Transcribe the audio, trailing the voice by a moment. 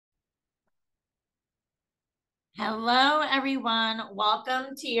Hello, everyone.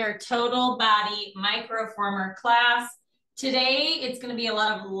 Welcome to your total body microformer class. Today, it's going to be a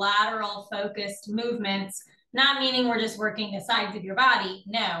lot of lateral focused movements, not meaning we're just working the sides of your body.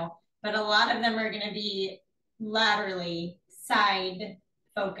 No, but a lot of them are going to be laterally side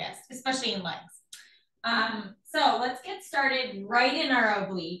focused, especially in legs. So let's get started right in our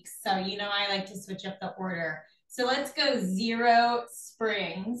obliques. So, I like to switch up the order. So let's go 0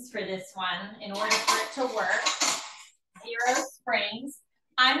 springs for this one in order for it to work. 0 springs.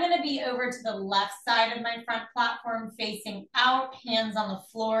 I'm going to be over to the left side of my front platform facing out, hands on the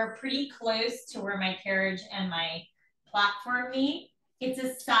floor, pretty close to where my carriage and my platform meet. It's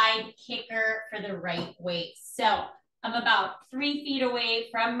a side kicker for the right waist. So I'm about 3 feet away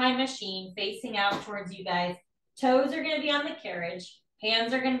from my machine, facing out towards you guys. Toes are going to be on the carriage.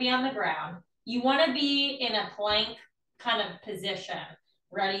 Hands are going to be on the ground. You want to be in a plank kind of position.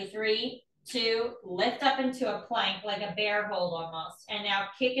 Ready? 3, 2, lift up into a plank like a bear hold almost. And now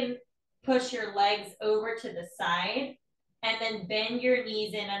kick and push your legs over to the side. And then bend your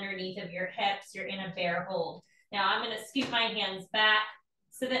knees in underneath of your hips. You're in a bear hold. Now I'm going to scoop my hands back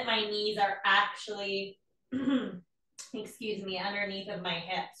so that my knees are actually excuse me, underneath of my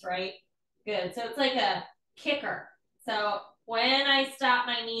hips, right? Good. So it's like a kicker. So when I stop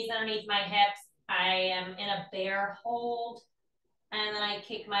my knees underneath my hips, I am in a bear hold. And then I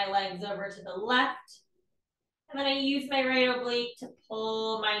kick my legs over to the left. And then I use my right oblique to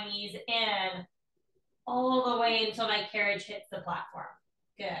pull my knees in all the way until my carriage hits the platform.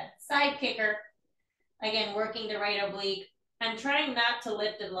 Good. Side kicker. Again, working the right oblique. I'm trying not to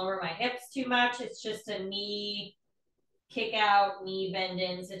lift and lower my hips too much. It's just a knee kick out, knee bend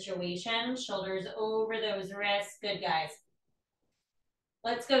in situation. Shoulders over those wrists. Good, guys.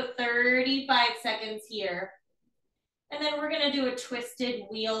 Let's go 35 seconds here. And then we're going to do a twisted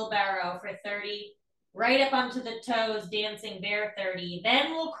wheelbarrow for 30. Right up onto the toes, dancing bear 30.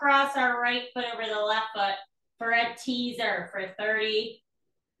 Then we'll cross our right foot over the left foot for a teaser for 30.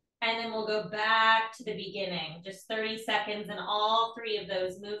 And then we'll go back to the beginning. Just 30 seconds in all 3 of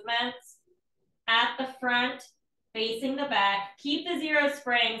those movements. At the front, facing the back. Keep the 0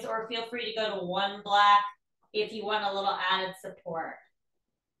 springs or feel free to go to 1 black if you want a little added support.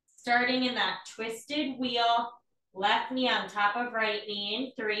 Starting in that twisted wheel, left knee on top of right knee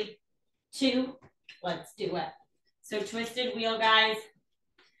in 3, 2, let's do it. So twisted wheel, guys.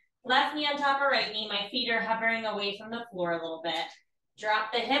 Left knee on top of right knee. My feet are hovering away from the floor a little bit.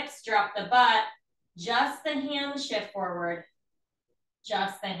 Drop the hips, drop the butt. Just the hands shift forward.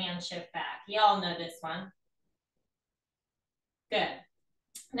 Just the hands shift back. Y'all know this one. Good.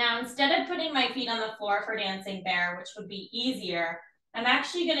 Now, instead of putting my feet on the floor for dancing bear, which would be easier, I'm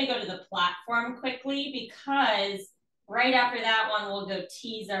actually going to go to the platform quickly because right after that one, we'll go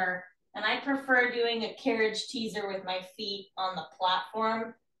teaser. And I prefer doing a carriage teaser with my feet on the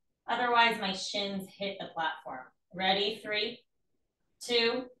platform. Otherwise, my shins hit the platform. Ready? 3,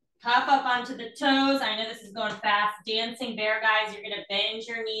 2, hop up onto the toes. I know this is going fast. Dancing bear, guys. You're going to bend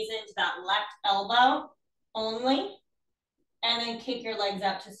your knees into that left elbow only. And then kick your legs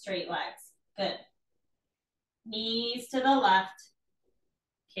out to straight legs. Good. Knees to the left.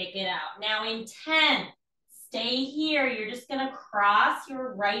 Kick it out. Now in 10, stay here. You're just going to cross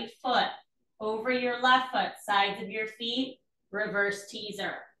your right foot over your left foot, sides of your feet, reverse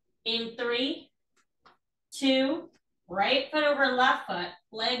teaser. In 3, 2, right foot over left foot.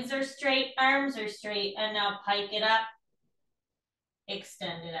 Legs are straight, arms are straight, and now pike it up.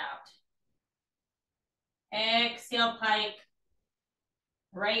 Extend it out. Exhale, pike.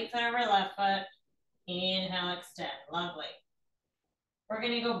 Right foot over left foot. Inhale, extend. Lovely. We're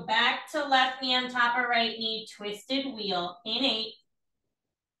going to go back to left knee on top of right knee, twisted wheel in 8.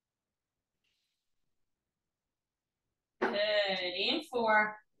 Good. In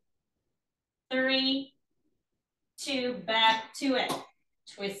 4, 3, 2, back to it.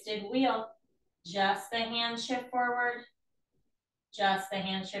 Twisted wheel. Just the hand shift forward. Just the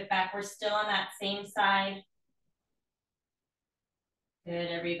hand shift back. We're still on that same side.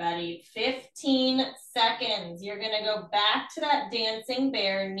 Good, everybody. 15 seconds. You're going to go back to that dancing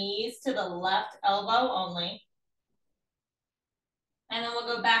bear, knees to the left elbow only. And then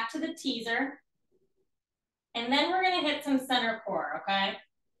we'll go back to the teaser. And then we're going to hit some center core, okay?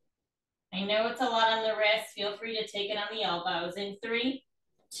 I know it's a lot on the wrist. Feel free to take it on the elbows. In 3,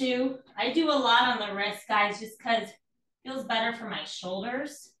 2, I do a lot on the wrist, guys, just because it feels better for my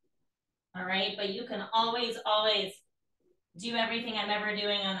shoulders. All right, but you can always do everything I'm ever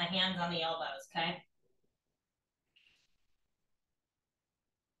doing on the hands on the elbows, okay?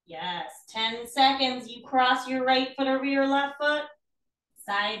 Yes, 10 seconds. You cross your right foot over your left foot,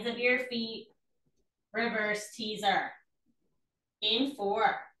 sides of your feet. reverse teaser. In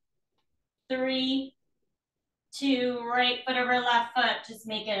 4, 3, 2, right foot over left foot. Just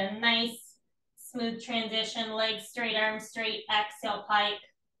make it a nice, smooth transition. Legs straight, arms straight. Exhale, pike.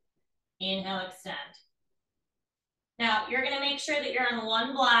 Inhale, extend. Now, you're going to make sure that you're on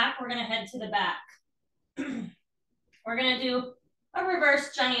one block. We're going to head to the back. We're going to do a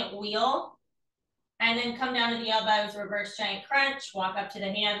reverse giant wheel. And then come down to the elbows, reverse giant crunch. Walk up to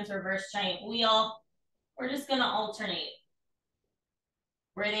the hands, reverse giant wheel. We're just going to alternate.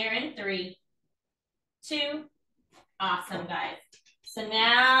 We're there in 3, 2. Awesome, guys. So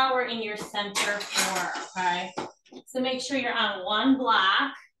now we're in your center 4, okay? So make sure you're on one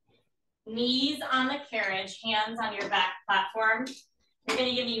block, knees on the carriage, hands on your back platform. You're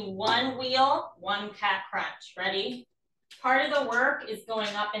gonna give me 1 wheel, 1 cat crunch. Ready? Part of the work is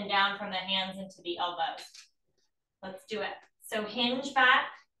going up and down from the hands into the elbows. Let's do it. So hinge back,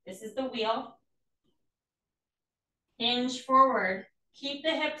 this is the wheel. Hinge forward, keep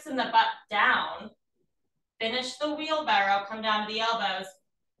the hips and the butt down. Finish the wheelbarrow, come down to the elbows.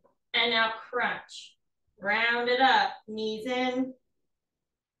 And now crunch. Round it up, knees in.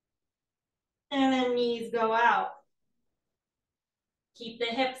 And then knees go out. Keep the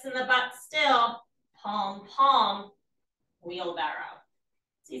hips and the butt still. Palm, palm, wheelbarrow.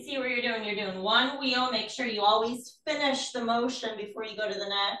 So you see what you're doing? You're doing 1 wheel. Make sure you always finish the motion before you go to the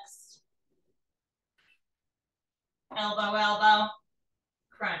next. Elbow, elbow,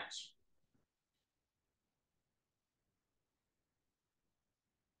 crunch.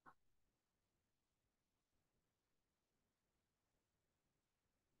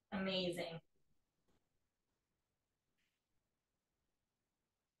 Amazing.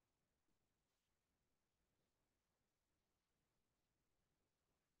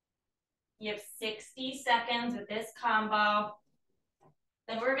 You have 60 seconds with this combo.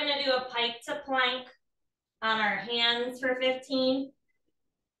 Then we're gonna do a pike to plank on our hands for 15.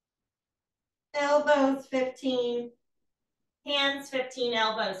 Elbows 15. Hands 15,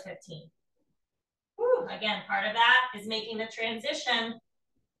 elbows 15. Woo. Again, part of that is making the transition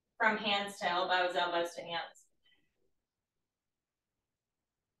from hands to elbows, elbows to hands.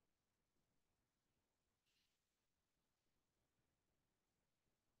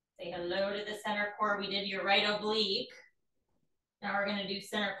 Say hello to the center core. We did your right oblique. Now we're gonna do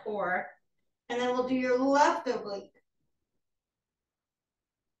center core. And then we'll do your left oblique.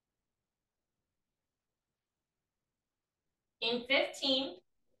 In 15,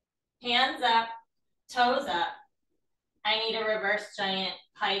 hands up, toes up. I need a reverse giant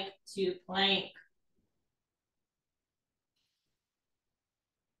pike to plank.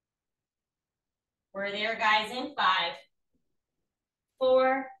 We're there, guys, in 5,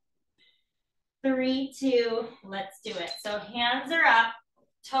 4, 3, 2, let's do it. So hands are up,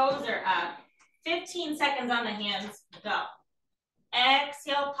 toes are up. 15 seconds on the hands, go.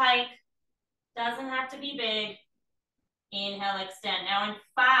 Exhale, pike. Doesn't have to be big. Inhale, extend. Now in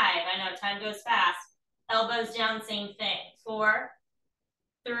 5, I know time goes fast. Elbows down, same thing. 4,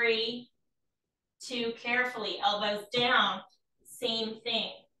 3, 2, carefully. Elbows down, same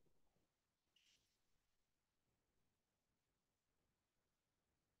thing.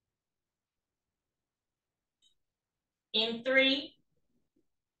 In 3,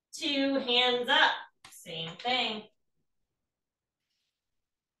 2, hands up. Same thing.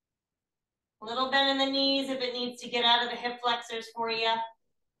 A little bend in the knees if it needs to get out of the hip flexors for you.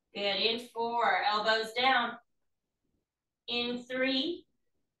 Good. In 4, elbows down. In 3,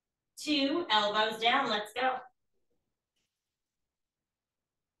 2, elbows down. Let's go.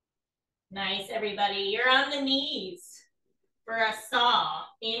 Nice, everybody. You're on the knees for a saw.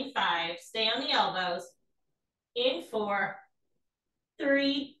 In 5, stay on the elbows. In 4,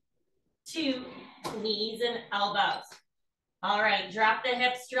 3, 2, knees and elbows. All right, drop the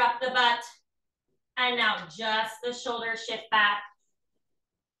hips, drop the butt. And now just the shoulder shift back.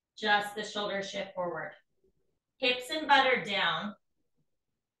 Just the shoulder shift forward. Hips and butt are down.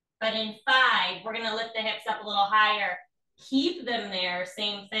 But in 5, we're gonna lift the hips up a little higher. Keep them there,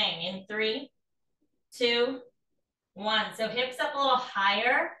 same thing. In 3, 2, 1. So hips up a little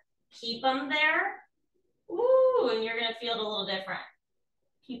higher. Keep them there. Ooh, and you're gonna feel it a little different.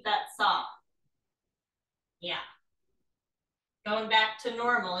 Keep that soft. Yeah. Going back to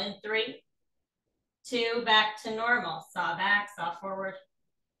normal in 3, 2, back to normal. Saw back, saw forward.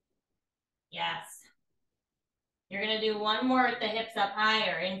 Yes. You're gonna do 1 more with the hips up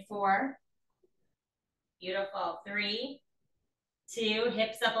higher in 4. Beautiful. 3, 2,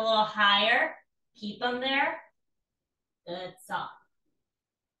 hips up a little higher. Keep them there. Good, soft.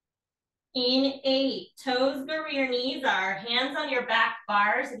 In 8, toes go where your knees are. Hands on your back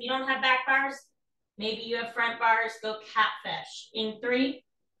bars. If you don't have back bars, Maybe you have front bars, go catfish. In 3,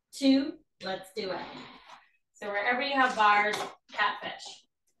 2, let's do it. So wherever you have bars, catfish.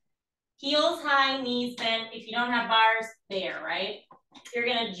 Heels high, knees bent. If you don't have bars, there, right? You're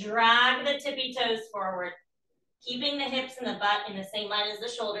gonna drag the tippy toes forward, keeping the hips and the butt in the same line as the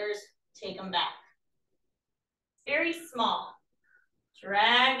shoulders. Take them back. Very small.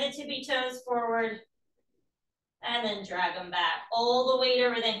 Drag the tippy toes forward and then drag them back. All the weight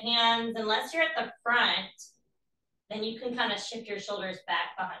over the hands. Unless you're at the front, then you can kind of shift your shoulders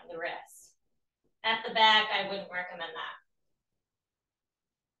back behind the wrists. At the back, I wouldn't recommend that.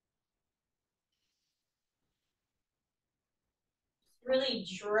 Really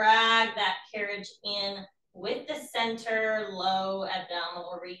drag that carriage in with the center low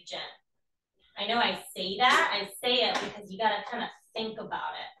abdominal region. I know I say that, I say it because you gotta kind of think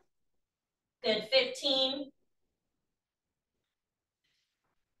about it. Good, 15.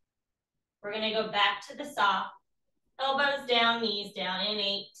 We're gonna go back to the saw. Elbows down, knees down in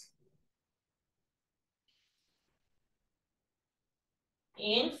 8.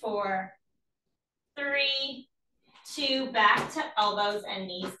 In 4, 3, 2, back to elbows and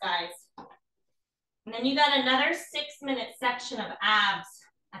knees, guys. And then you got another 6-minute section of abs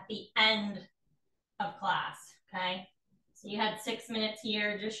at the end of class, okay? So you had 6 minutes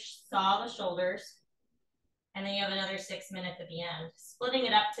here, just saw the shoulders. And then you have another 6 minutes at the end. Splitting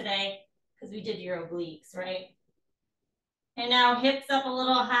it up today because we did your obliques, right? And now hips up a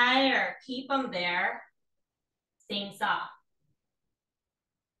little higher, keep them there. Same saw.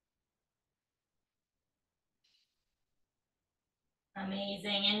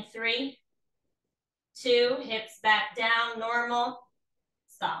 Amazing. In 3, 2, hips back down, normal,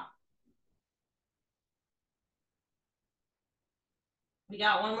 stop. We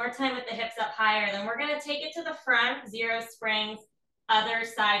got one more time with the hips up higher. Then we're gonna take it to the front, 0 springs, other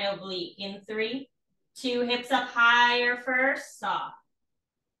side oblique. In 3, 2, hips up higher first, stop.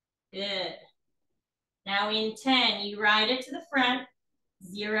 Good. Now in 10, you ride it to the front,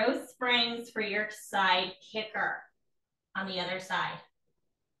 0 springs for your side kicker on the other side.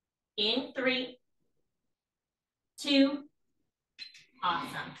 In 3, 2,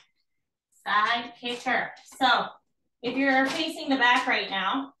 awesome. Side kicker. So if you're facing the back right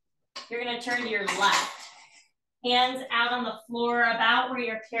now, you're gonna turn to your left. Hands out on the floor about where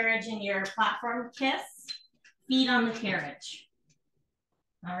your carriage and your platform kiss. Feet on the carriage.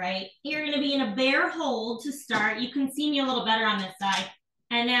 All right, you're gonna be in a bear hold to start. You can see me a little better on this side.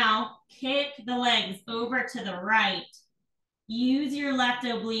 And now kick the legs over to the right. Use your left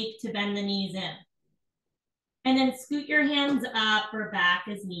oblique to bend the knees in. And then scoot your hands up or back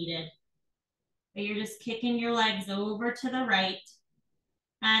as needed. But you're just kicking your legs over to the right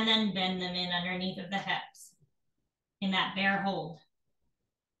and then bend them in underneath of the hips in that bear hold.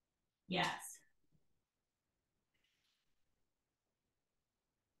 Yes.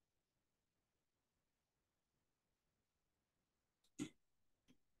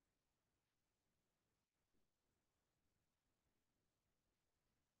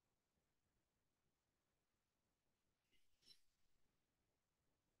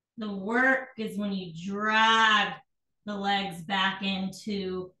 The work is when you drag the legs back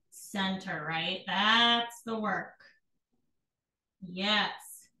into center, right? That's the work. Yes.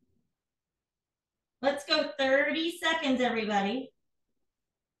 Let's go 30 seconds, everybody.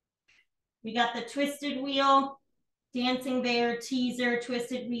 We got the twisted wheel, dancing bear, teaser,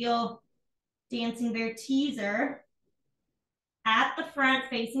 twisted wheel, dancing bear, teaser. At the front,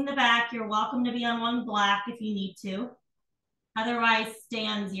 facing the back, you're welcome to be on one block if you need to. Otherwise, stay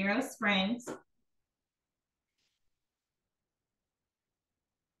on 0 springs.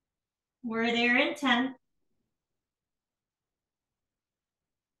 We're there in 10.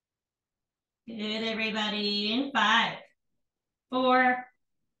 Good, everybody. In 5, 4,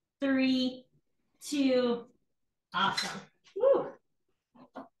 3, 2. Awesome. Woo.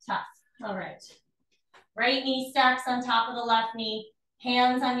 Tough. All right. Right knee stacks on top of the left knee.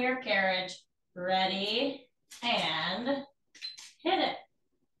 Hands on your carriage. Ready and hit it.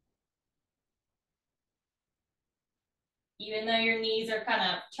 Even though your knees are kind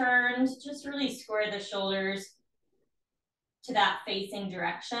of turned, just really square the shoulders to that facing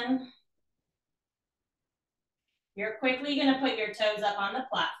direction. You're quickly going to put your toes up on the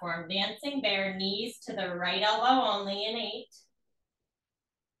platform. Dancing bear, knees to the right elbow only in 8.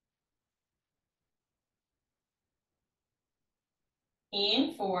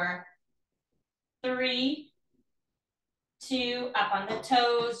 In 4, 3, 2, up on the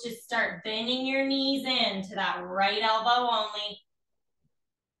toes. Just start bending your knees in to that right elbow only.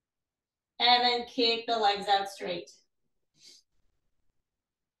 And then kick the legs out straight.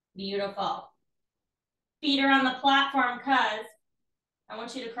 Beautiful. Feet are on the platform because I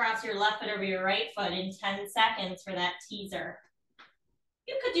want you to cross your left foot over your right foot in 10 seconds for that teaser.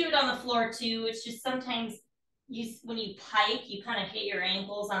 You could do it on the floor too. It's just sometimes when you pike, you kind of hit your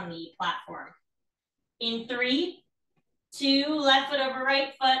ankles on the platform. In 3, 2, left foot over right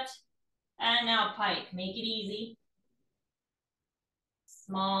foot, and now pike. Make it easy.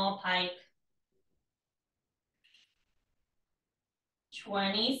 Small pike.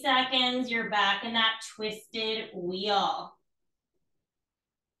 20 seconds, you're back in that twisted wheel.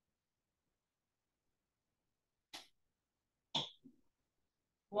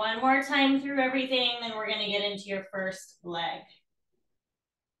 One more time through everything, then we're gonna get into your first leg,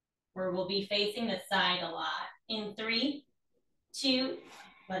 where we'll be facing the side a lot. In 3, 2,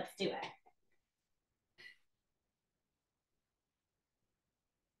 let's do it.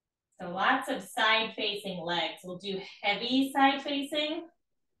 So lots of side-facing legs. We'll do heavy side-facing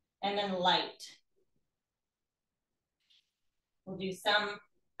and then light. We'll do some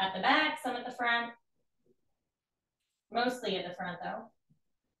at the back, some at the front. Mostly at the front though.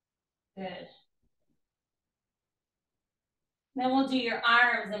 Good. Then we'll do your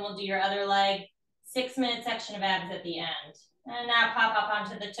arms and we'll do your other leg. 6-minute section of abs at the end. And now pop up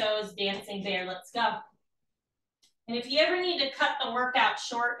onto the toes, dancing bear, let's go. And if you ever need to cut the workout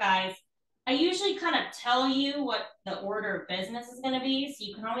short, guys, I usually kind of tell you what the order of business is gonna be, so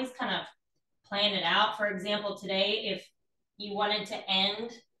you can always kind of plan it out. For example, today, if you wanted to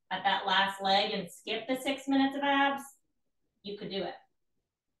end at that last leg and skip the 6 minutes of abs, you could do it.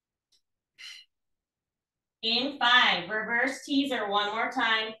 In 5, reverse teaser one more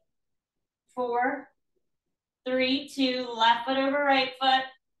time. 4, 3, 2, left foot over right foot.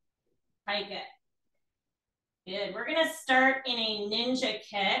 Hike it. Good. We're gonna start in a ninja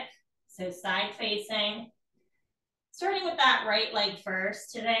kick. So side facing. Starting with that right leg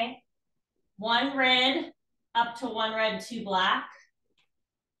first today. 1 red, up to 1 red, 2 black.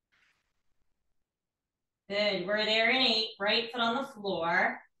 Good. We're there in 8, right foot on the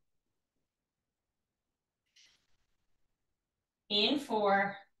floor. In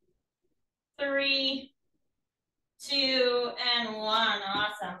 4, 3, 2, and 1.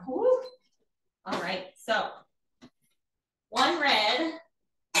 Awesome. Woo. All right. So 1 red,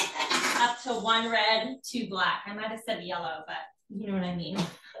 up to 1 red, 2 black. I might have said yellow, but you know what I mean.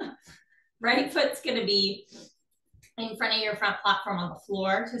 Right foot's going to be in front of your front platform on the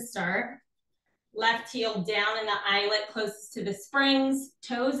floor to start. Left heel down in the eyelet closest to the springs,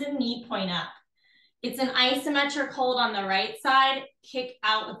 toes and knee point up. It's an isometric hold on the right side, kick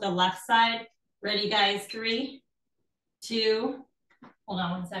out with the left side. Ready, guys? 3, 2, hold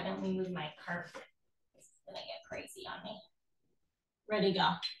on one second. Let me move my carpet. This is gonna get crazy on me. Ready,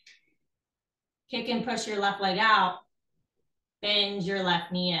 go. Kick and push your left leg out. Bend your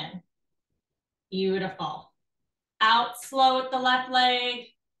left knee in. Beautiful. Out slow with the left leg.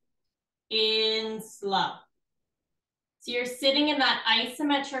 In slow. So you're sitting in that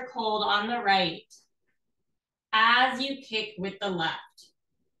isometric hold on the right as you kick with the left.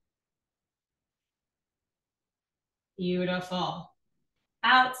 Beautiful.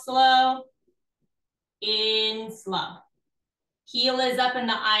 Out slow, in slow. Heel is up in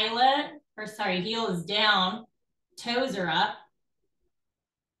the eyelet, or sorry, heel is down, toes are up.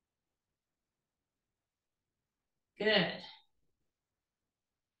 Good.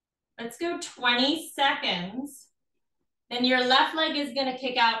 Let's go 20 seconds. Then your left leg is gonna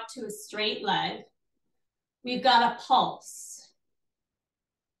kick out to a straight leg. We've got a pulse.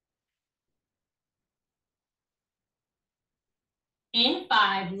 In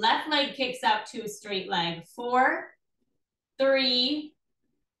 5, left leg kicks out to a straight leg. 4, 3,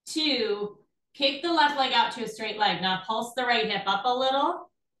 2, kick the left leg out to a straight leg. Now pulse the right hip up a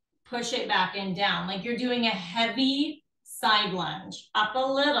little, push it back and down. Like you're doing a heavy side lunge. Up a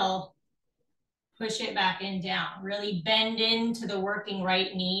little, push it back and down. Really bend into the working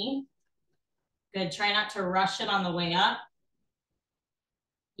right knee. Good, try not to rush it on the way up.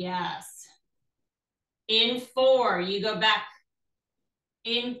 Yes. In 4, you go back.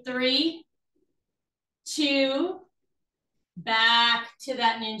 In 3, 2, back to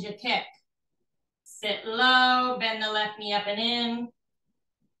that ninja kick. Sit low, bend the left knee up and in.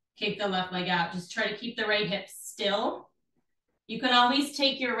 Kick the left leg out. Just try to keep the right hip still. You can always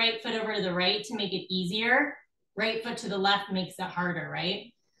take your right foot over to the right to make it easier. Right foot to the left makes it harder,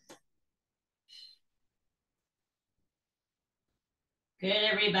 right? Good,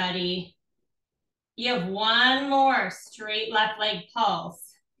 everybody. You have 1 more straight left leg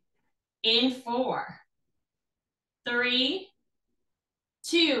pulse. In 4, 3,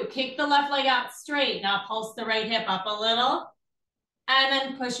 2, kick the left leg out straight. Now pulse the right hip up a little and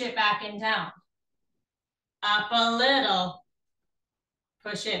then push it back and down. up a little,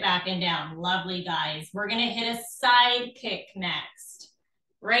 push it back and down. Lovely, guys. We're gonna hit a side kick next.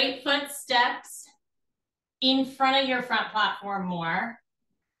 Right foot steps in front of your front platform more.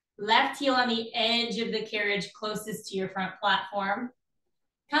 Left heel on the edge of the carriage closest to your front platform.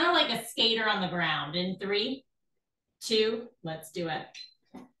 Kind of like a skater on the ground. In 3, 2, let's do it.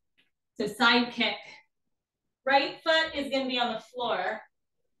 So side kick. Right foot is gonna be on the floor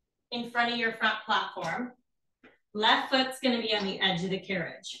in front of your front platform. Left foot's gonna be on the edge of the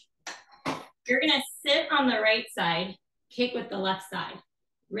carriage. You're gonna sit on the right side, kick with the left side.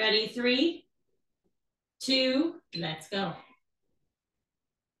 Ready, 3, 2, let's go.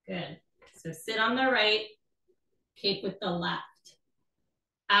 Good. So sit on the right, kick with the left.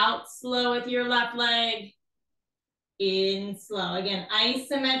 Out slow with your left leg. In slow. Again,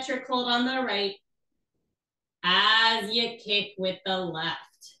 isometric hold on the right as you kick with the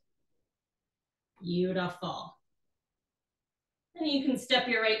left. Beautiful. And you can step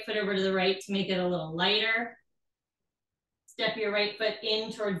your right foot over to the right to make it a little lighter. Step your right foot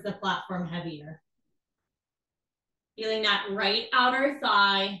in towards the platform heavier. Feeling that right outer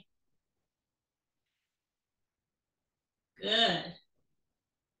thigh. Good.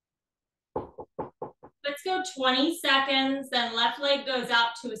 Let's go 20 seconds, then left leg goes out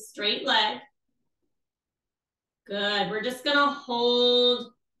to a straight leg. Good, we're just gonna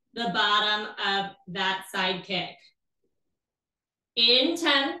hold the bottom of that side kick. In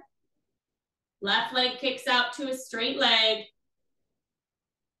 10, left leg kicks out to a straight leg.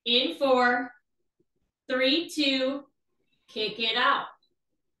 In 4, 3, 2, kick it out.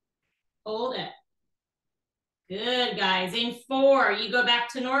 Hold it. Good, guys. In 4, you go back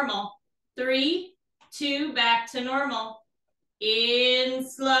to normal. 3, 2, back to normal. In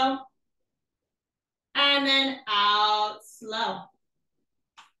slow. And then out slow.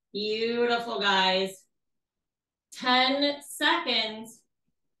 Beautiful, guys. 10 seconds.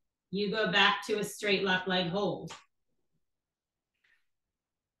 You go back to a straight left leg hold.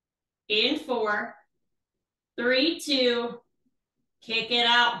 In 4, 3, 2, kick it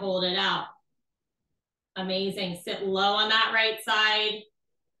out, hold it out. Amazing. Sit low on that right side.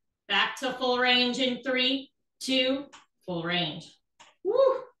 Back to full range in 3, 2, full range.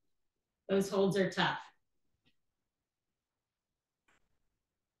 Woo! Those holds are tough.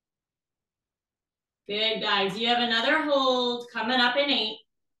 Good, guys. You have another hold coming up in 8.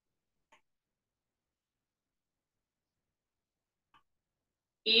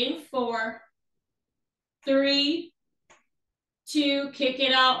 In 4, 3, 2, kick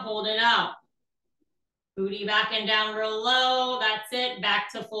it out, hold it out. Booty back and down real low. That's it.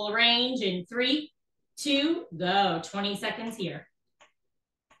 Back to full range in 3, 2, go. 20 seconds here.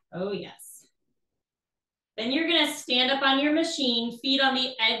 Oh, yes. Then you're going to stand up on your machine, feet on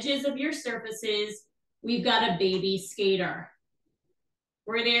the edges of your surfaces. We've got a baby skater.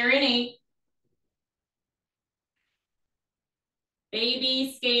 We're there in 8.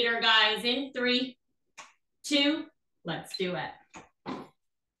 Baby skater, guys, in 3, 2, let's do it.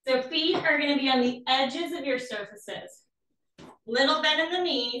 So feet are going to be on the edges of your surfaces. Little bend in the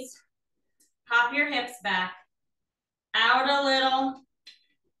knees. Pop your hips back. Out a little.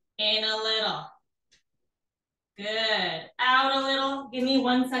 In a little. Good. Out a little. Give me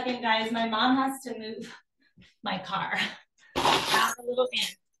 1 second, guys. My mom has to move my car. Out a little, in.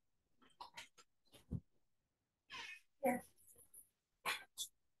 Here.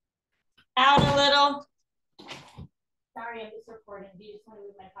 Out a little. Sorry, I'm just recording. Do you just want to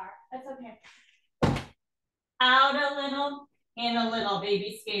move my car? That's okay. Out a little, in a little,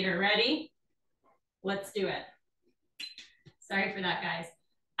 baby skater. Ready? Let's do it. Sorry for that, guys.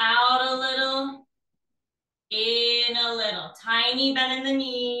 Out a little, in a little. Tiny bend in the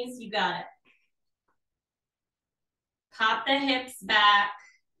knees. You got it. Pop the hips back.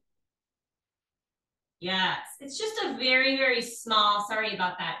 Yes, it's just a very, very small, sorry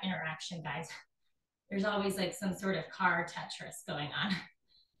about that interaction, guys. There's always like some sort of car Tetris going on.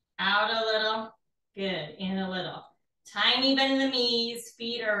 Out a little, good, in a little. Tiny bend in the knees,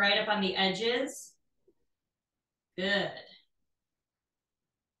 feet are right up on the edges. Good.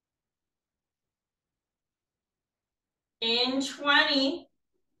 In 20,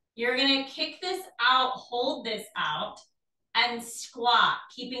 you're gonna kick this out, hold this out, and squat,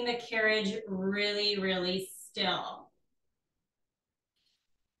 keeping the carriage really, really still.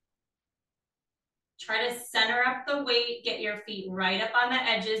 Try to center up the weight, get your feet right up on the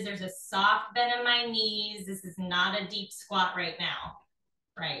edges. There's a soft bend in my knees. This is not a deep squat right now.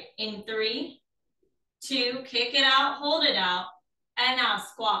 Right, in 3, 2, kick it out, hold it out. And now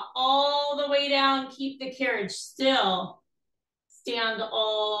squat all the way down, keep the carriage still. Stand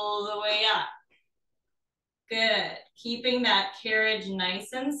all the way up. Good. Keeping that carriage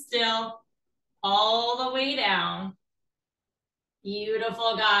nice and still all the way down.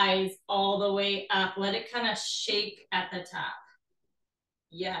 Beautiful, guys. All the way up. Let it kind of shake at the top.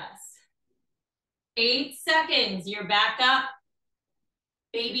 Yes. 8 seconds. You're back up.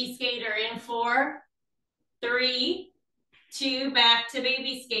 Baby skater in 4, 3, 2, back to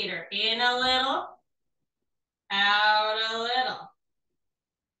baby skater. In a little, out a little.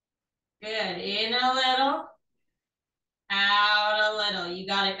 Good. In a little, out a little. You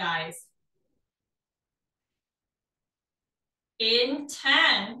got it, guys. In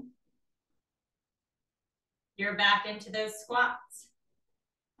 10, you're back into those squats.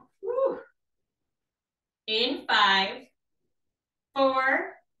 Woo. In 5,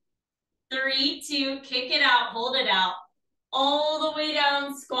 4, 3, 2, kick it out, hold it out. All the way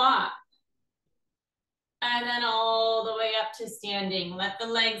down, squat. And then all the way up to standing. Let the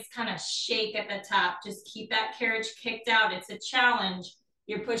legs kind of shake at the top. Just keep that carriage kicked out. It's a challenge.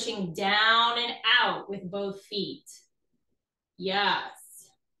 You're pushing down and out with both feet. Yes.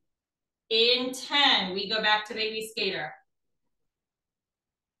 In 10, we go back to baby skater.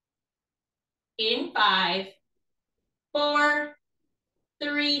 In 5, 4,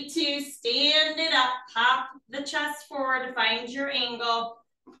 3, 2, stand it up. Pop the chest forward, find your angle.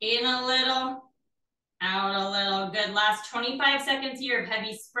 In a little, out a little. Good. Last 25 seconds here of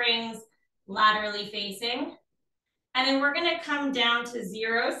heavy springs, laterally facing. And then we're gonna come down to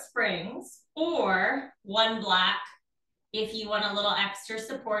 0 springs or 1 black if you want a little extra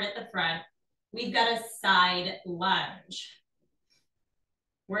support at the front. We've got a side lunge.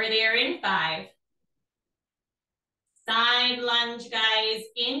 We're there in 5. Side lunge, guys,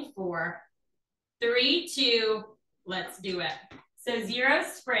 in 4, 3, 2, let's do it. So 0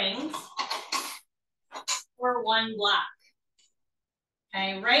 springs or 1 block.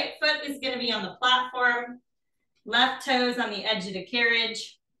 Okay, right foot is gonna be on the platform, left toes on the edge of the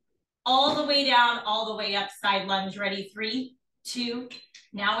carriage, all the way down, all the way up, side lunge, ready, 3, 2,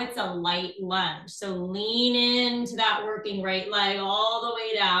 now it's a light lunge. So lean into that working right leg all the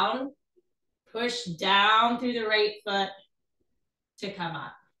way down, push down through the right foot to come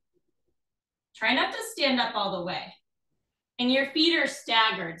up. Try not to stand up all the way. And your feet are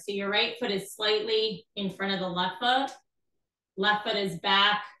staggered. So your right foot is slightly in front of the left foot. Left foot is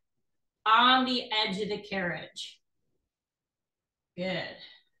back on the edge of the carriage. Good.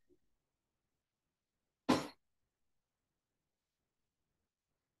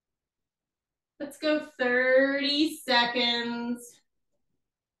 Let's go 30 seconds.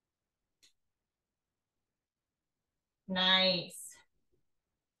 Nice.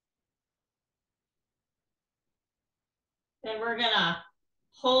 Then we're gonna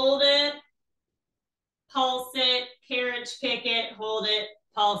hold it, pulse it, carriage kick it, hold it,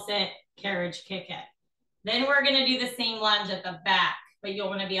 pulse it, carriage kick it. Then we're gonna do the same lunge at the back, but you'll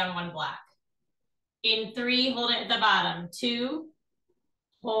wanna be on 1 block. In 3, hold it at the bottom. 2,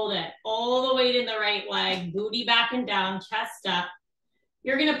 hold it. All the weight in the right leg, booty back and down, chest up.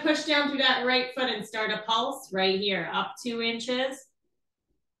 You're gonna push down through that right foot and start a pulse right here, up 2 inches,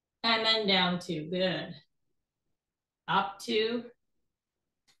 and then down 2, good. Up 2,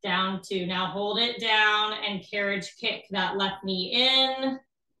 down 2. Now hold it down and carriage kick that left knee in,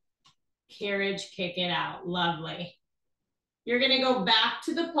 carriage kick it out, lovely. You're gonna go back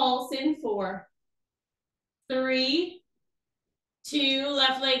to the pulse in 4, 3, 2,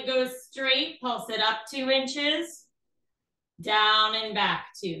 left leg goes straight, pulse it up 2 inches, down and back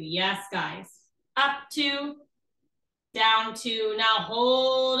 2, yes guys. Up 2, down 2, now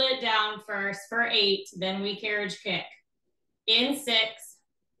hold it down first for 8, then we carriage kick. In 6,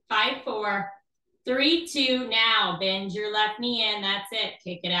 5, 4, 3, 2, now bend your left knee in, that's it,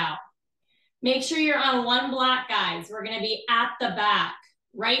 kick it out. Make sure you're on 1 block, guys. We're gonna be at the back.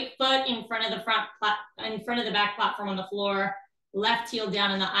 Right foot in front of the back platform on the floor, left heel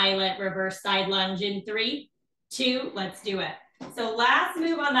down in the eyelet, reverse side lunge in 3, 2, let's do it. So last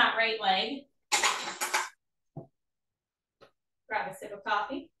move on that right leg. Grab a sip of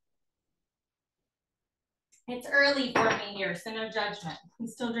coffee. It's early for me here, so no judgment. I'm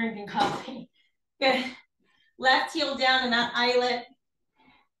still drinking coffee. Good. Left heel down in that eyelet.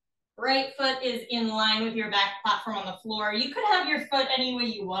 Right foot is in line with your back platform on the floor. You could have your foot any way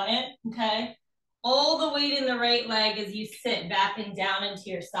you want it, okay? All the weight in the right leg as you sit back and down into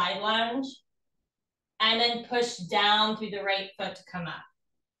your side lunge. And then push down through the right foot to come up.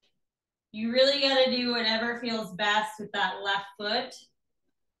 You really gotta do whatever feels best with that left foot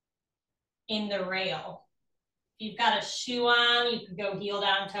in the rail. If you've got a shoe on, you could go heel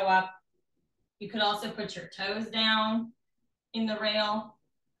down, toe up. You could also put your toes down in the rail.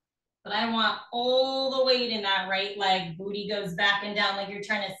 But I want all the weight in that right leg. Booty goes back and down like you're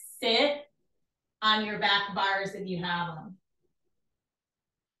trying to sit on your back bars if you have them.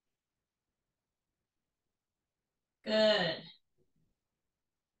 Good.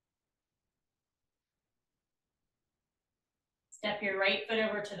 Step your right foot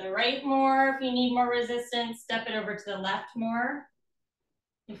over to the right more. If you need more resistance, step it over to the left more.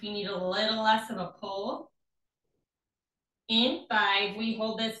 If you need a little less of a pull. In 5, we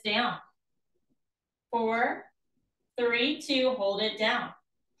hold this down. 4, 3, 2, hold it down.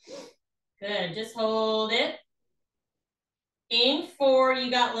 Good, just hold it. In 4,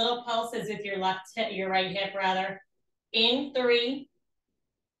 you got little pulses with your left hip, your right hip rather. In 3,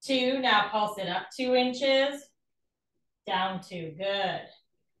 2, now pulse it up 2 inches. Down 2, good.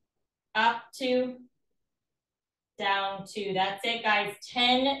 Up 2, down 2. That's it, guys.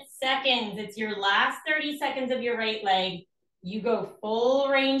 10 seconds. It's your last 30 seconds of your right leg. You go full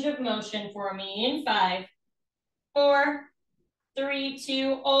range of motion for me in 5, 4, 3,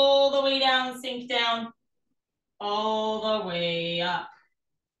 2, all the way down, sink down, all the way up.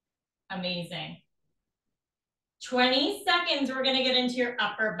 Amazing. 20 seconds, we're gonna get into your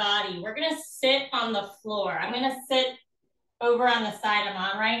upper body. We're gonna sit on the floor. I'm gonna sit over on the side I'm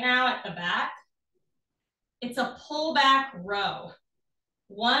on right now at the back. It's a pull back row.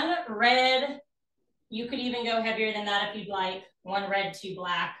 1 red, you could even go heavier than that if you'd like. 1 red, 2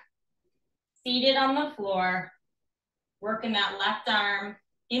 black. Seated on the floor, working that left arm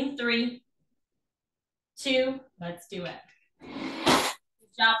in 3, 2, let's do it.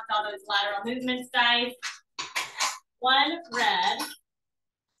 Good job with all those lateral movements, guys. 1 red,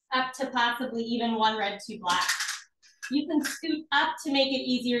 up to possibly even 1 red, 2 black. You can scoot up to make it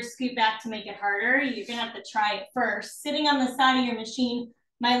easier, scoot back to make it harder. You're gonna have to try it first. Sitting on the side of your machine,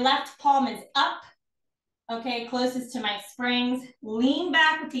 my left palm is up, okay, closest to my springs. Lean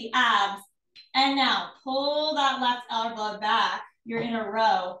back with the abs, and now pull that left elbow back. You're in a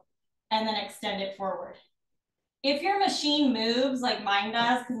row, and then extend it forward. If your machine moves like mine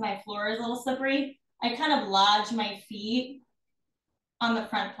does, because my floor is a little slippery, I kind of lodge my feet on the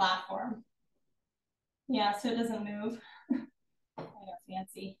front platform. Yeah, so it doesn't move. I know,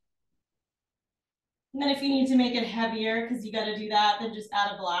 fancy. And then if you need to make it heavier, because you got to do that, then just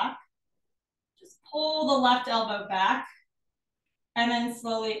add a block. Just pull the left elbow back and then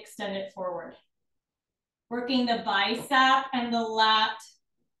slowly extend it forward. Working the bicep and the lat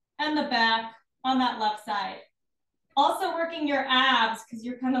and the back on that left side. Also working your abs because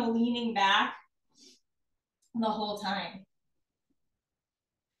you're kind of leaning back the whole time.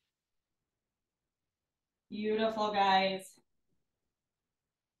 Beautiful, guys.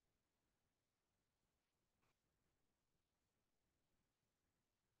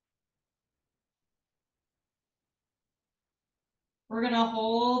 We're gonna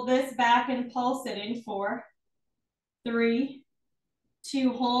hold this back and pulse it in 4, 3,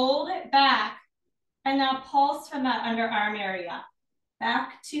 2, hold it back. And now pulse from that underarm area.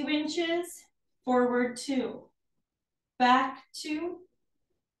 Back 2 inches, forward 2. Back 2,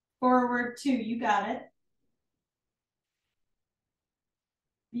 forward 2. You got it.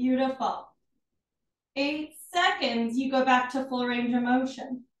 Beautiful. 8 seconds, you go back to full range of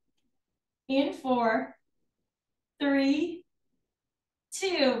motion. In 4, 3,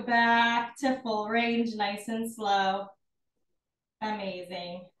 2, back to full range, nice and slow.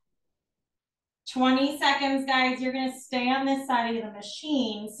 Amazing. 20 seconds, guys. You're gonna stay on this side of the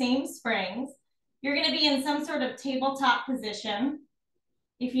machine, same springs. You're gonna be in some sort of tabletop position.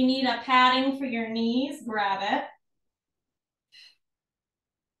 If you need a padding for your knees, grab it.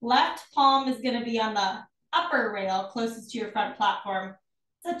 Left palm is gonna be on the upper rail closest to your front platform.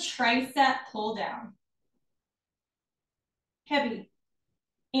 It's a tricep pull down. Heavy.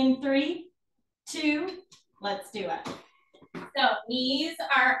 In 3, 2, let's do it. So knees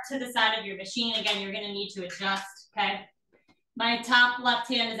are to the side of your machine. Again, you're gonna need to adjust, okay? My top left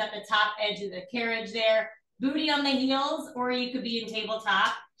hand is at the top edge of the carriage there. Booty on the heels, or you could be in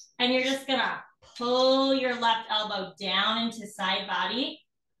tabletop. And you're just gonna pull your left elbow down into side body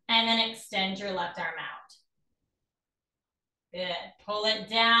and then extend your left arm out. Good. Pull it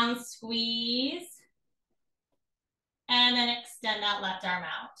down, squeeze, and then extend that left arm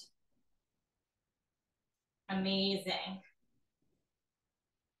out. Amazing.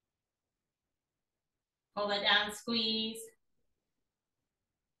 Pull it down, squeeze,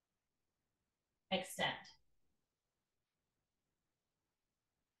 extend.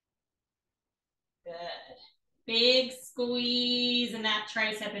 Good. Big squeeze in that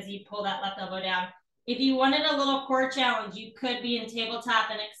tricep as you pull that left elbow down. If you wanted a little core challenge, you could be in tabletop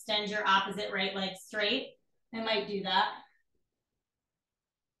and extend your opposite right leg straight. I might do that.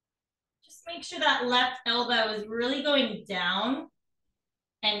 Just make sure that left elbow is really going down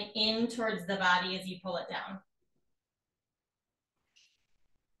and in towards the body as you pull it down.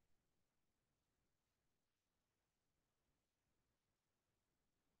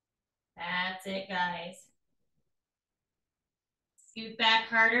 That's it, guys. Scoot back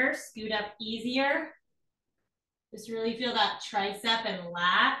harder, scoot up easier. Just really feel that tricep and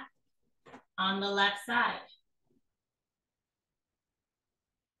lat on the left side.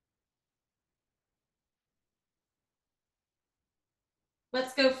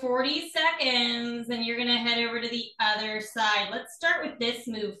 Let's go 40 seconds and you're gonna head over to the other side. Let's start with this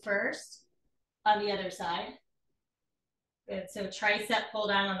move first on the other side. Good, so tricep pull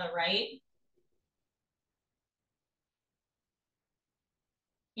down on the right.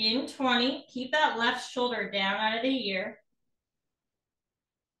 In 20, keep that left shoulder down out of the ear.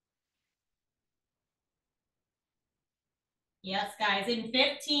 Yes, guys, in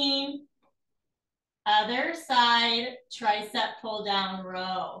 15, other side, tricep pull down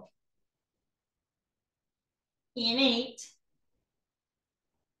row. In 8,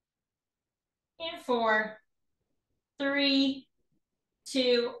 in 4, 3,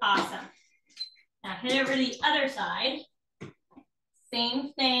 2, awesome. Now head over to the other side.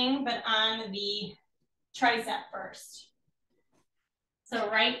 Same thing, but on the tricep first. So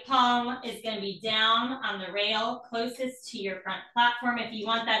right palm is going to be down on the rail closest to your front platform. If you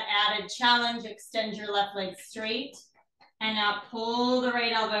want that added challenge, extend your left leg straight. And now pull the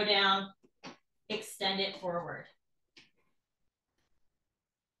right elbow down, extend it forward.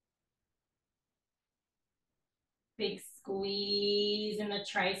 Big squeeze in the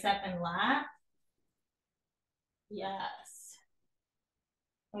tricep and lat. Yes.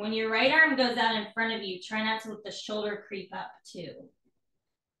 And when your right arm goes out in front of you, try not to let the shoulder creep up too.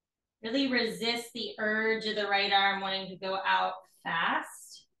 Really resist the urge of the right arm wanting to go out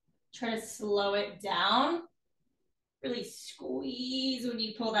fast. Try to slow it down. Really squeeze when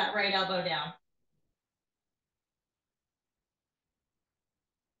you pull that right elbow down.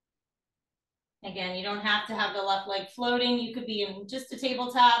 Again, you don't have to have the left leg floating. You could be in just a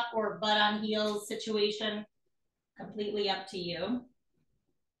tabletop or butt on heels situation. Completely up to you.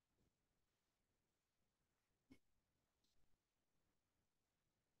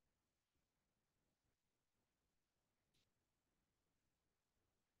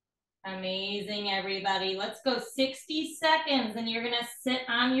 Amazing, everybody. Let's go 60 seconds and you're gonna sit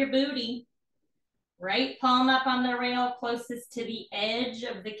on your booty. Right palm up on the rail closest to the edge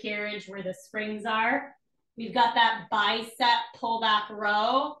of the carriage where the springs are. We've got that bicep pull back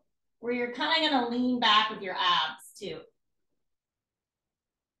row where you're kind of gonna lean back with your abs too.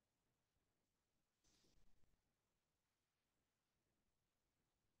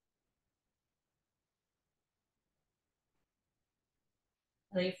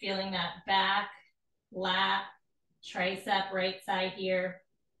 Really feeling that back, lat, tricep, right side here.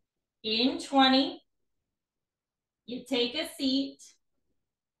 In 20, you take a seat.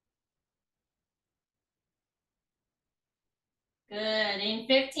 Good, in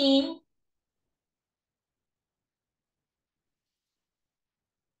 15.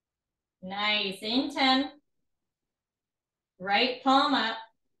 Nice, in 10. Right palm up.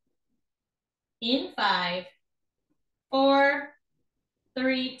 In 5, 4,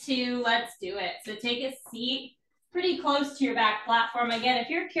 3, 2, let's do it. So take a seat pretty close to your back platform. Again, if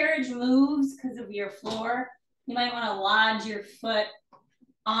your carriage moves because of your floor, you might want to lodge your foot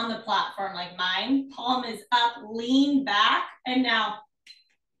on the platform like mine. Palm is up, lean back, and now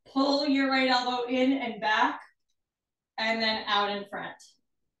pull your right elbow in and back, and then out in front.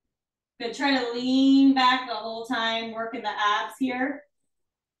 Good, try to lean back the whole time, working the abs here.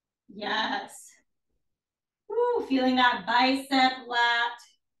 Yes. Woo, feeling that bicep lat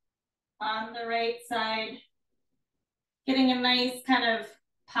on the right side. Getting a nice kind of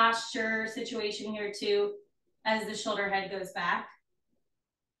posture situation here too as the shoulder head goes back.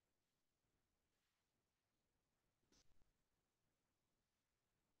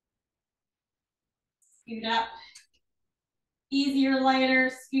 Scoot up. Easier,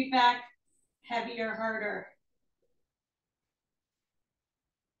 lighter, scoot back, heavier, harder.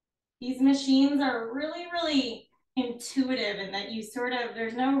 These machines are really, really intuitive in that you sort of,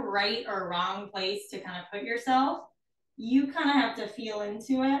 there's no right or wrong place to kind of put yourself. You kind of have to feel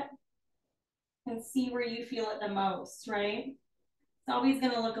into it and see where you feel it the most, right? It's always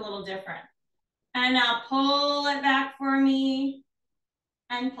going to look a little different. And now pull it back for me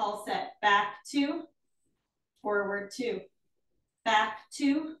and pulse it. Back 2, forward 2, back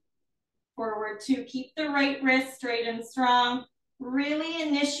 2, forward 2. Keep the right wrist straight and strong. Really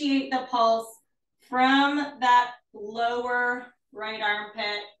initiate the pulse from that lower right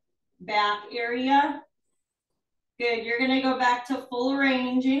armpit back area. Good, you're gonna go back to full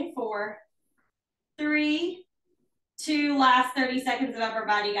range in 4, 3, 2, last 30 seconds of upper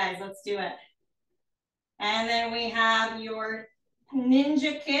body, guys, let's do it. And then we have your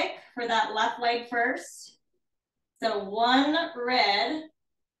ninja kick for that left leg first. So 1 red,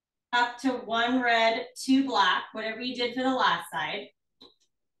 up to 1 red, 2 black, whatever you did for the last side.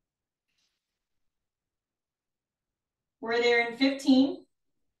 We're there in 15.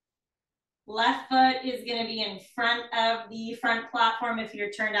 Left foot is gonna be in front of the front platform if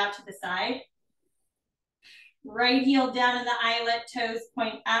you're turned out to the side. Right heel down in the eyelet, toes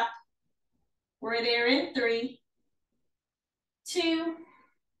point up. We're there in 3, 2.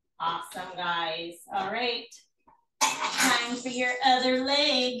 Awesome, guys. All right. Time for your other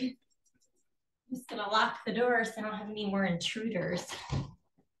leg. I'm just gonna lock the door so I don't have any more intruders.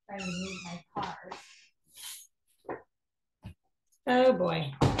 Trying to move my car. Oh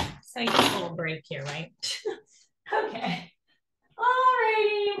boy. So you get a little break here, right? Okay.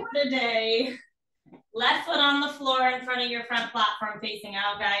 Alrighty, what a day. Left foot on the floor in front of your front platform facing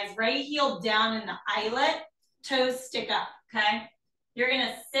out, guys. Right heel down in the eyelet, toes stick up, okay? You're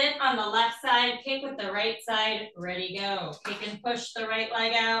gonna sit on the left side, kick with the right side, ready, go. Kick and push the right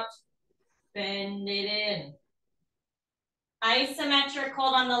leg out, bend it in. Isometric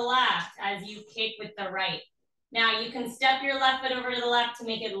hold on the left as you kick with the right. Now you can step your left foot over to the left to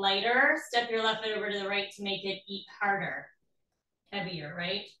make it lighter, step your left foot over to the right to make it eat harder, heavier,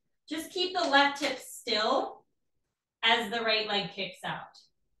 right? Just keep the left hip still as the right leg kicks out.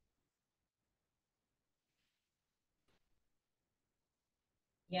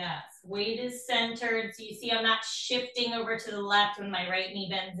 Yes, weight is centered. So you see I'm not shifting over to the left when my right knee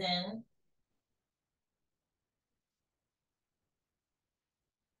bends in.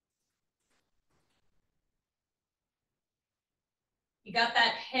 You got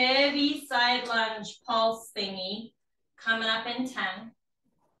that heavy side lunge pulse thingy coming up in 10.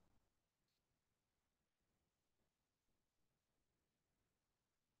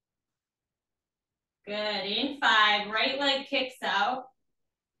 Good, in 5, right leg kicks out.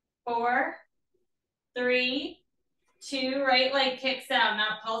 4, 3, 2, right leg kicks out.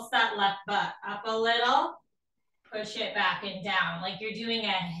 Now pulse that left butt up a little, push it back and down, like you're doing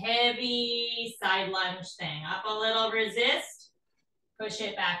a heavy side lunge thing. Up a little, resist, push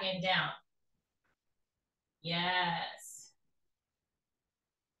it back and down. Yes.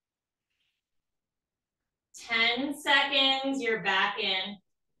 10 seconds, you're back in.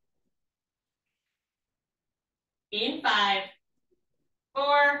 In 5,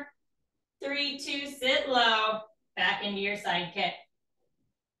 4, 3, 2, sit low, back into your side kick.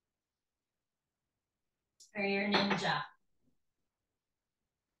 Or your ninja.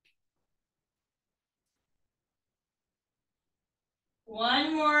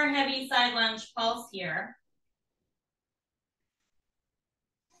 One more heavy side lunge pulse here.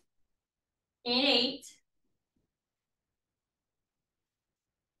 In 8.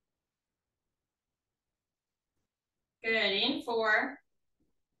 Good, in 4,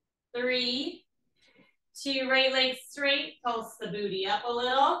 3, 2, right leg straight, pulse the booty up a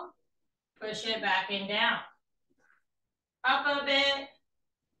little, push it back and down. Up a bit,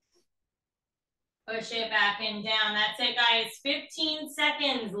 push it back and down. That's it, guys. 15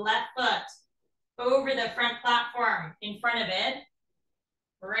 seconds, left foot over the front platform in front of it.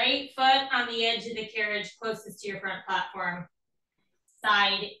 Right foot on the edge of the carriage closest to your front platform.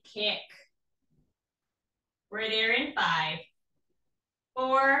 Side kick. We're there in 5,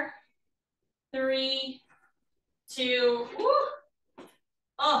 4, 3, 2, woo.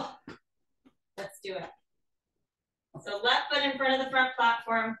 Oh, let's do it. So left foot in front of the front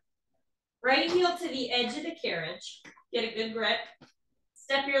platform, right heel to the edge of the carriage, get a good grip.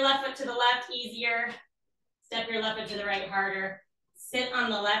 Step your left foot to the left, easier. Step your left foot to the right, harder. Sit on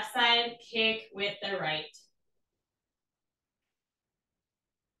the left side, kick with the right.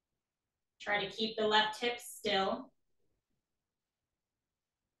 Try to keep the left hip still.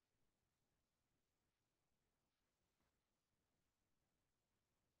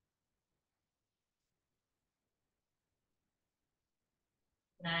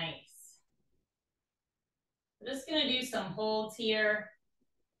 Nice. We're just gonna do some holds here.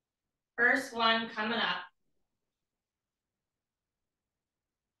 First one coming up.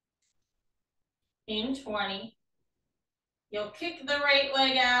 In 20. You'll kick the right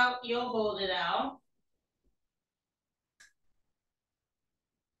leg out, you'll hold it out.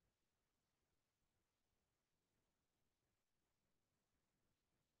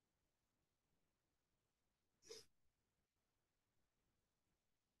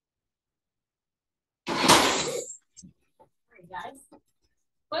 Guys.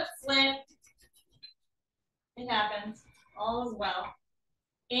 foot slipped. It happens. All is well.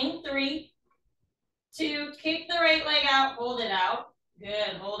 In 3, 2, kick the right leg out, hold it out.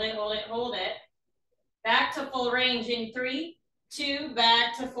 Good, hold it, hold it, hold it. Back to full range in 3, 2,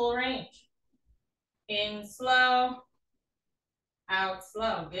 back to full range. In slow, out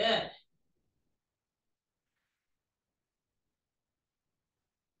slow, good.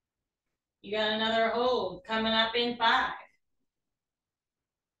 You got another hold coming up in 5.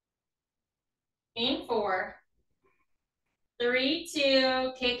 In 4, 3,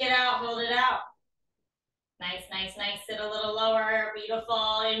 2, kick it out, hold it out. Nice, nice, nice. Sit a little lower,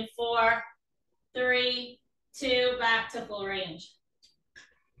 beautiful. In 4, 3, 2, back to full range.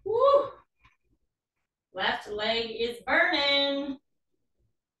 Woo! Left leg is burning.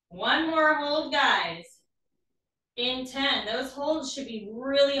 One more hold, guys. In 10, those holds should be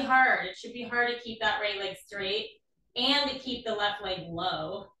really hard. It should be hard to keep that right leg straight and to keep the left leg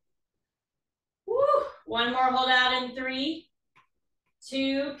low. Woo! One more hold out in 3,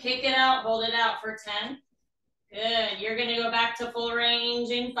 2, kick it out, hold it out for 10. Good, you're gonna go back to full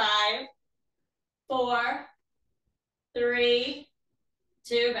range in 5, 4, 3,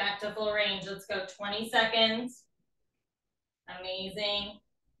 2, back to full range. Let's go 20 seconds. Amazing.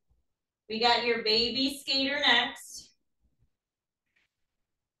 We got your baby skater next.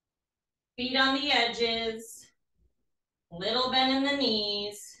 Feet on the edges. Little bend in the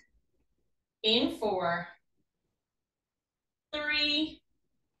knees. In 4, 3,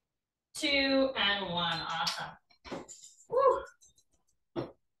 2, and 1. Awesome. Woo.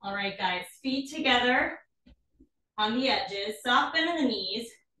 All right, guys, feet together on the edges. Soft bend in the knees.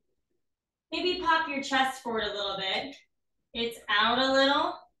 Maybe pop your chest forward a little bit. It's out a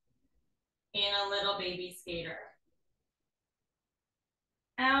little, in a little baby skater.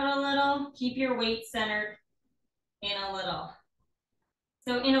 Out a little, keep your weight centered, in a little.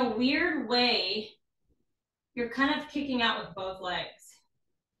 So in a weird way, you're kind of kicking out with both legs.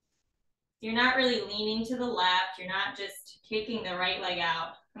 You're not really leaning to the left. You're not just kicking the right leg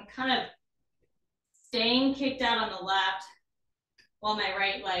out. I'm kind of staying kicked out on the left while my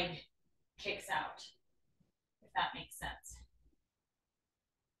right leg kicks out, if that makes sense.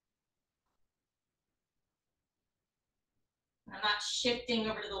 I'm not shifting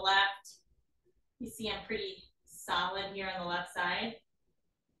over to the left. You see I'm pretty solid here on the left side.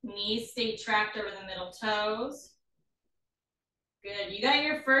 Knees stay tracked over the middle toes. Good, you got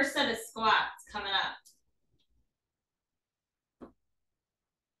your first set of squats coming up.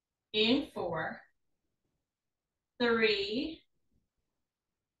 In 4, 3,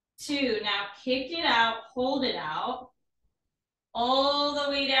 2, now kick it out, hold it out. All the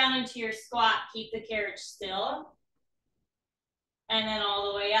way down into your squat, keep the carriage still. And then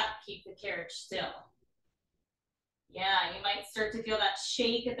all the way up, keep the carriage still. Yeah, you might start to feel that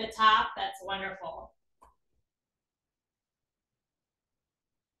shake at the top. That's wonderful.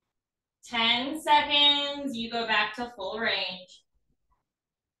 10 seconds, you go back to full range.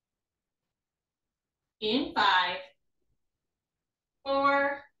 In 5,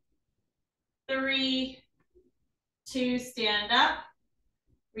 4, 3, 2, stand up.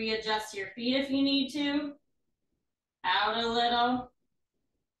 Readjust your feet if you need to. Out a little,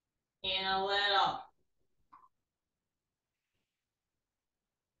 in a little.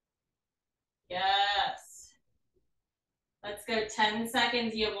 Yes. Let's go 10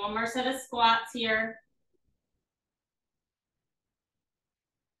 seconds. You have one more set of squats here.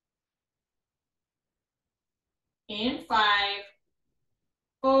 In 5,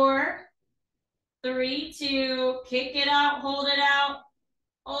 4, 3, 2, kick it out, hold it out,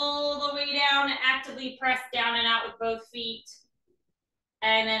 all the way down, actively press down and out with both feet.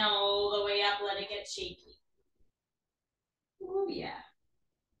 And then all the way up, let it get shaky. Oh yeah.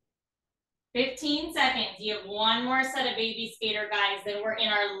 15 seconds. You have one more set of baby skater, guys. Then we're in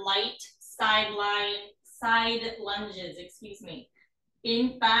our light side lunges, excuse me.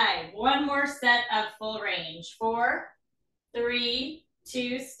 In 5, one more set of full range. 4, 3,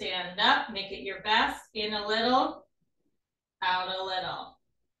 2, stand up, make it your best. In a little, out a little.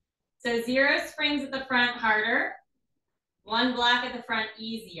 So 0 springs at the front, harder. 1 block at the front,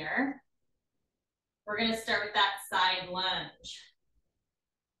 easier. We're gonna start with that side lunge.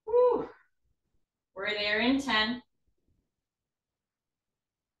 Whew. We're there in 10.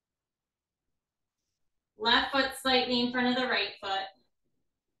 Left foot slightly in front of the right foot.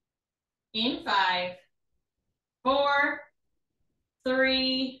 In 5, 4,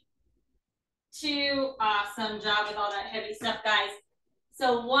 3, 2, awesome job with all that heavy stuff, guys.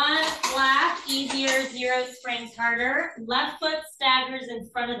 So 1 block, easier, 0 springs harder. Left foot staggers in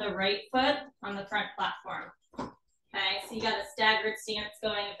front of the right foot on the front platform. Okay, so you got a staggered stance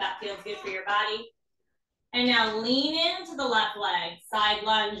going if that feels good for your body. And now lean into the left leg. Side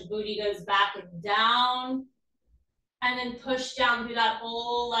lunge, booty goes back and down. And then push down through that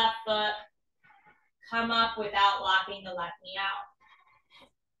whole left foot. Come up without locking the left knee out.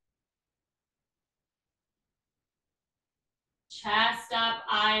 Chest up,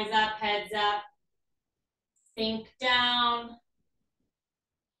 eyes up, heads up. Sink down.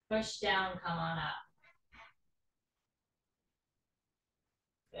 Push down, come on up.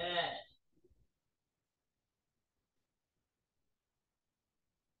 Good.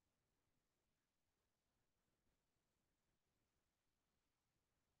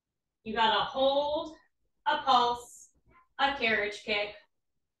 You got to hold, a pulse, a carriage kick,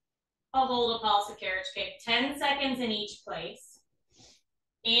 a hold, a pulse, a carriage kick. 10 seconds in each place.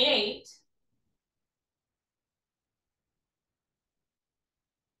 In 8.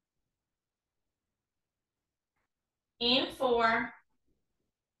 In 4,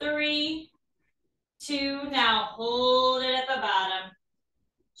 3, 2. Now hold it at the bottom.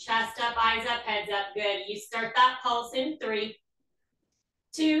 Chest up, eyes up, heads up. Good. You start that pulse in 3,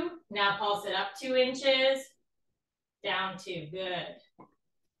 2. Now pulse it up 2 inches. Down 2. Good.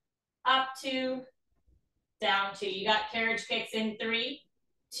 Up 2. Down 2. You got carriage kicks in 3,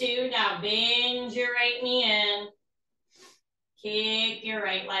 2. Now bend your right knee in. Kick your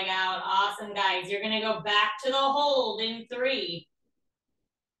right leg out. Awesome, guys. You're going to go back to the hold in 3,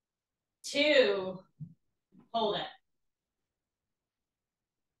 2. Hold it.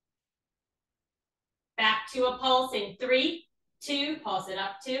 Back to a pulse in 3, 2. Pulse it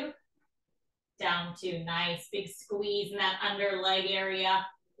up 2. Down 2. Nice. Big squeeze in that under leg area.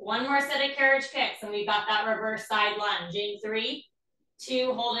 One more set of carriage kicks, and we've got that reverse side lunge. In 3,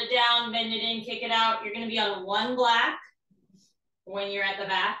 2. Hold it down, bend it in, kick it out. You're going to be on 1 black when you're at the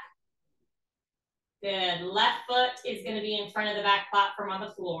back. Good. Left foot is going to be in front of the back platform on the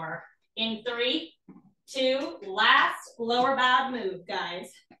floor. In 3, 2. Last lower bod move,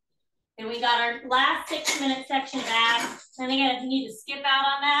 guys. And we got our last 6-minute section back. And again, if you need to skip out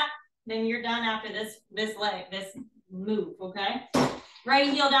on that, then you're done after this leg, this move, okay?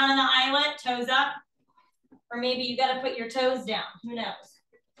 Right heel down in the eyelet, toes up. Or maybe you got to put your toes down. Who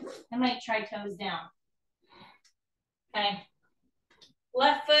knows? I might try toes down. Okay.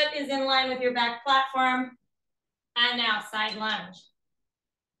 Left foot is in line with your back platform. And now side lunge.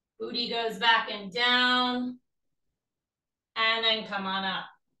 Booty goes back and down. And then come on up.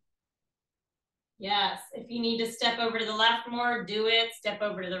 Yes, if you need to step over to the left more, do it. Step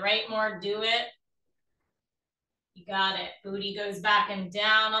over to the right more, do it. You got it. Booty goes back and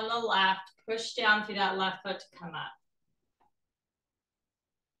down on the left. Push down through that left foot to come up.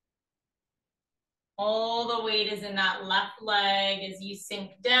 All the weight is in that left leg as you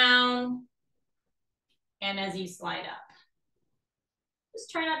sink down and as you slide up. Just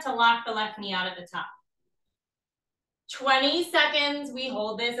try not to lock the left knee out at the top. 20 seconds, we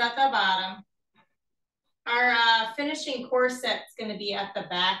hold this at the bottom. Our finishing core set is going to be at the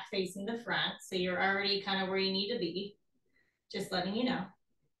back facing the front. So you're already kind of where you need to be. Just letting you know.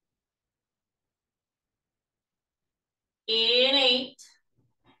 In 8.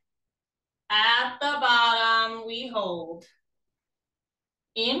 At the bottom, we hold.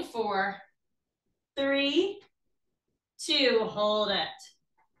 In 4, 3, 2, hold it.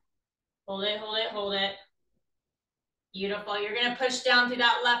 Hold it, hold it, hold it. Beautiful. You're going to push down through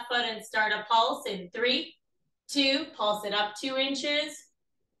that left foot and start a pulse in 3, 2. Pulse it up 2 inches.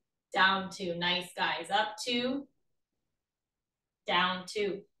 Down 2. Nice, guys. Up 2. Down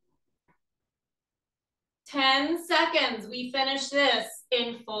 2. 10 seconds. We finish this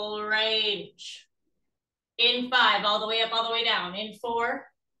in full range. In 5, all the way up, all the way down. In 4,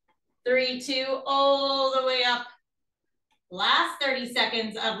 3, 2, all the way up. Last 30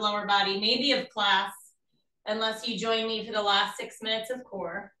 seconds of lower body, maybe of class, unless you join me for the last 6 minutes of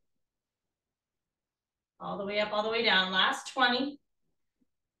core. All the way up, all the way down. Last 20.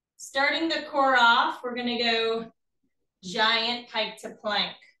 Starting the core off, we're going to go giant pike to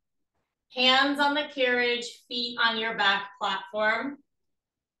plank. Hands on the carriage, feet on your back platform.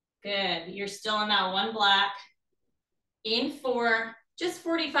 Good. You're still in that 1 black. In 4, just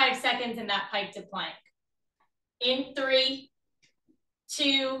 45 seconds in that pike to plank. In 3,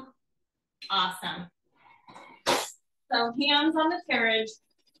 2, awesome. So hands on the carriage.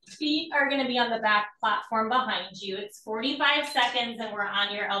 Feet are going to be on the back platform behind you. It's 45 seconds and we're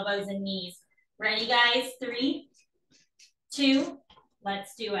on your elbows and knees. Ready, guys? 3, 2,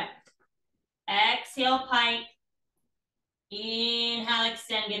 let's do it. Exhale, pike. Inhale,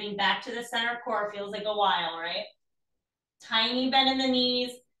 extend, getting back to the center core. Feels like a while, right? Tiny bend in the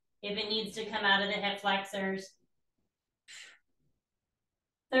knees if it needs to come out of the hip flexors.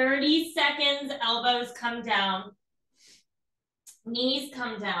 30 seconds, elbows come down. Knees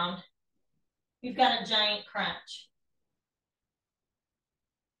come down. We've got a giant crunch.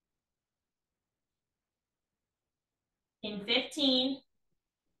 In 15.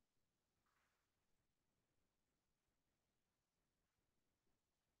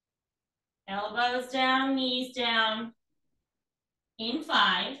 Elbows down, knees down. In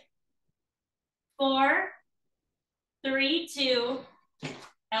 5, 4, 3, 2,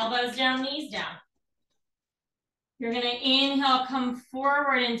 elbows down, knees down. You're gonna inhale, come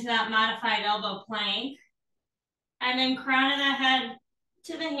forward into that modified elbow plank. And then crown of the head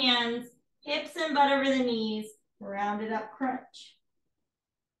to the hands, hips and butt over the knees, rounded up crunch.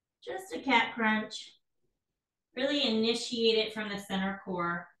 Just a cat crunch. Really initiate it from the center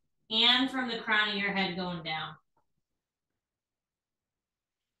core and from the crown of your head going down.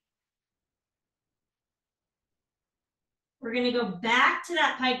 We're gonna go back to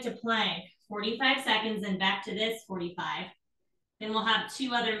that pike to plank, 45 seconds, and back to this 45. Then we'll have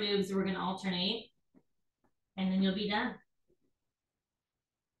 2 other moves we're gonna alternate, and then you'll be done.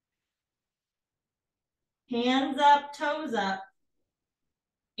 Hands up, toes up.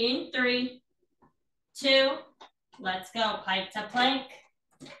 In 3, 2, let's go. Pike to plank.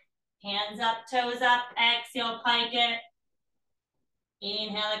 Hands up, toes up. Exhale, pike it.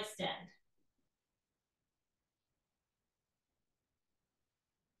 Inhale, extend.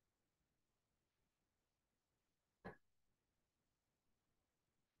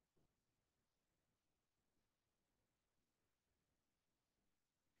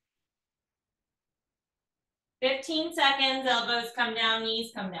 "15 seconds, elbows come down,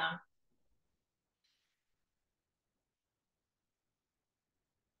 knees come down.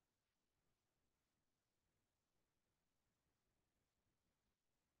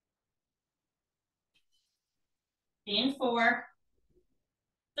 In 4,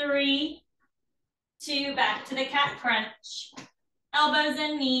 3, 2, back to the cat crunch. Elbows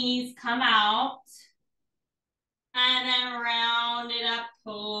and knees come out. And then round it up,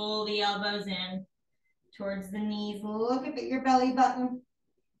 pull the elbows in towards the knees. Look up at your belly button.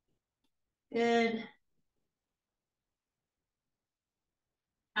 Good.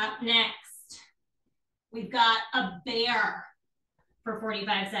 Up next, we've got a bear for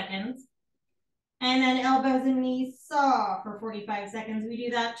 45 seconds. And then elbows and knees saw for 45 seconds. We do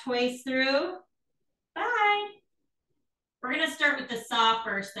that twice through. Bye. We're gonna start with the saw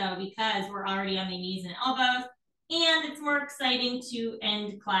first though, because we're already on the knees and elbows, and it's more exciting to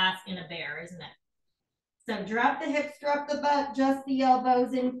end class in a bear, isn't it? So drop the hips, drop the butt, just the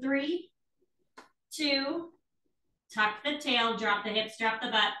elbows in 3, 2, tuck the tail, drop the hips, drop the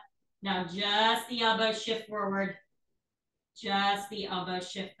butt. Now just the elbows shift forward, just the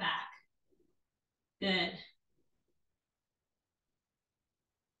elbows shift back. Good.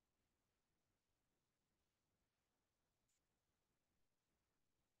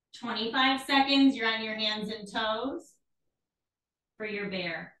 "25 seconds, you're on your hands and toes for your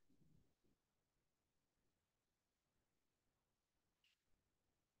bear.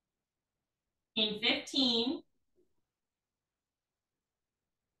 In 15,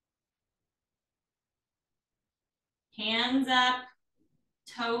 hands up,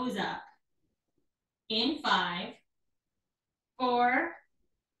 toes up. In 5, 4,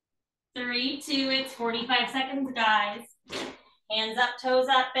 3, 2, it's 45 seconds, guys. Hands up, toes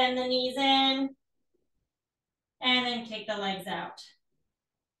up, bend the knees in, and then kick the legs out.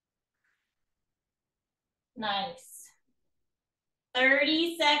 Nice.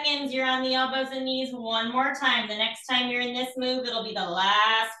 30 seconds, you're on the elbows and knees one more time. The next time you're in this move, it'll be the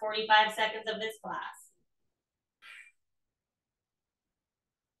last 45 seconds of this class.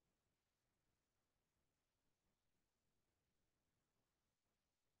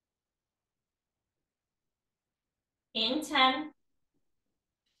 In 10,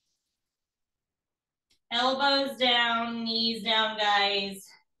 elbows down, knees down, guys.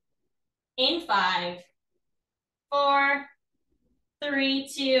 In 5, 4, 3,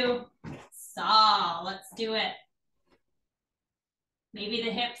 2, saw. Let's do it. Maybe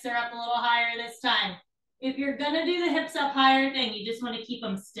the hips are up a little higher this time. If you're gonna do the hips up higher thing, you just wanna keep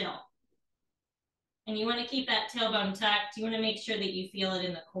them still. And you wanna keep that tailbone tucked. You wanna make sure that you feel it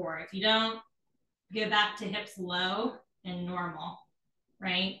in the core. If you don't, go back to hips low and normal,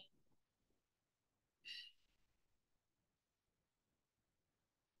 right?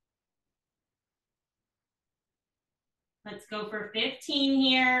 Let's go for 15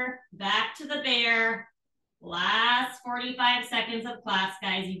 here. Back to the bear. Last 45 seconds of class,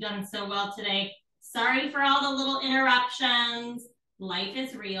 guys. You've done so well today. Sorry for all the little interruptions. Life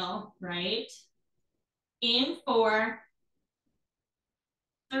is real, right? In 4,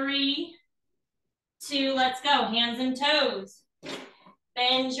 3, 2, let's go. Hands and toes.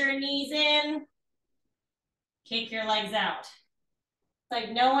 Bend your knees in. Kick your legs out. It's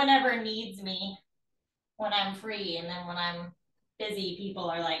like no one ever needs me when I'm free. And then when I'm busy, people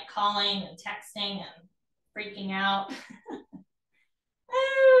are like calling and texting and freaking out.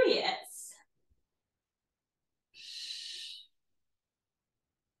 Oh, yes.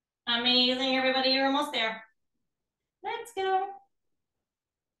 Amazing, everybody. You're almost there. Let's go.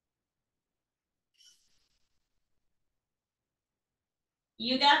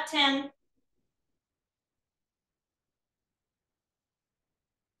 You got 10.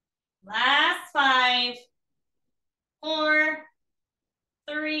 Last 5, 4,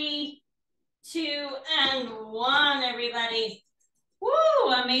 3, 2, and 1, everybody.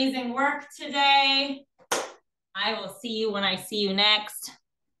 Woo, amazing work today. I will see you when I see you next.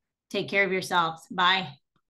 Take care of yourselves. Bye.